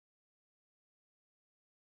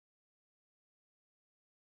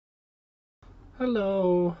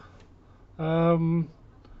Hello. Um,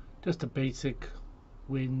 just a basic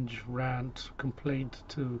whinge, rant, complaint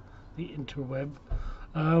to the interweb.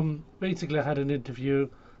 Basically, I had an interview,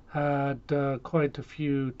 had quite a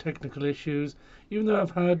few technical issues, even though I've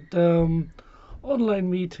had online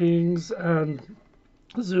meetings and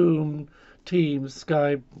Zoom, Teams,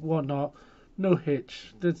 Skype, whatnot. No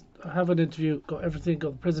hitch. I have an interview, got everything,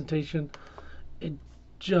 got the presentation. It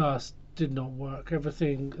just did not work.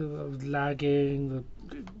 Everything was lagging.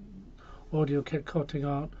 The audio kept cutting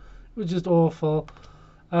out. It was just awful.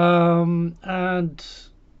 And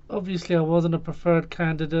obviously, I wasn't a preferred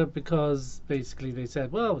candidate because basically they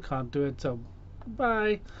said, well, we can't do it, so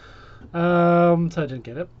bye. So I didn't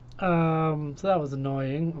get it. So that was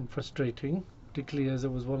annoying and frustrating, particularly as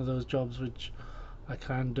it was one of those jobs which I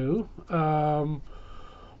can do.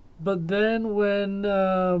 But then when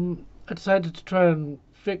I decided to try and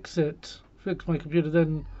fix my computer,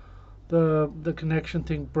 then the connection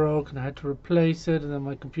thing broke and I had to replace it, and then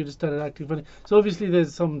my computer started acting funny. So obviously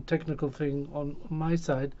there's some technical thing on my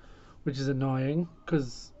side, which is annoying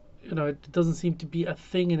because it doesn't seem to be a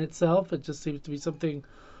thing in itself. It just seems to be something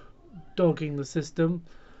dogging the system.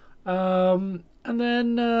 And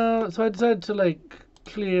then so I decided to like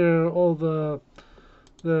clear all the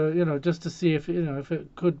just to see if if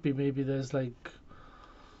it could be maybe there's like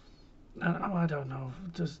I don't know,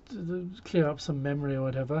 just clear up some memory or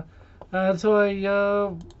whatever. And so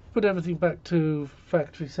I put everything back to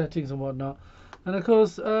factory settings and whatnot. And of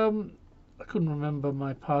course, I couldn't remember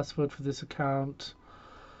my password for this account,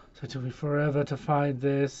 so it took me forever to find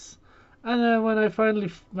this. And then when I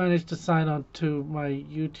finally managed to sign on to my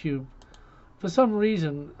YouTube, for some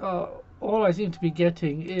reason, all I seem to be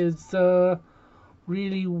getting is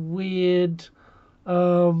really weird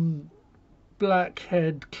um,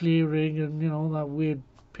 blackhead clearing and all that weird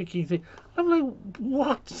picking thing. I'm like,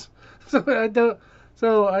 what? So I don't.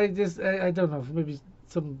 So I don't know. Maybe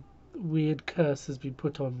some weird curse has been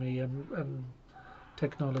put on me and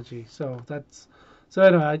technology. So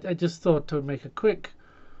anyway. I just thought to make a quick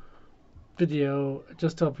video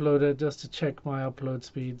just to upload it, just to check my upload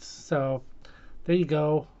speeds. So there you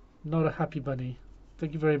go. Not a happy bunny.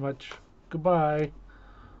 Thank you very much. Goodbye.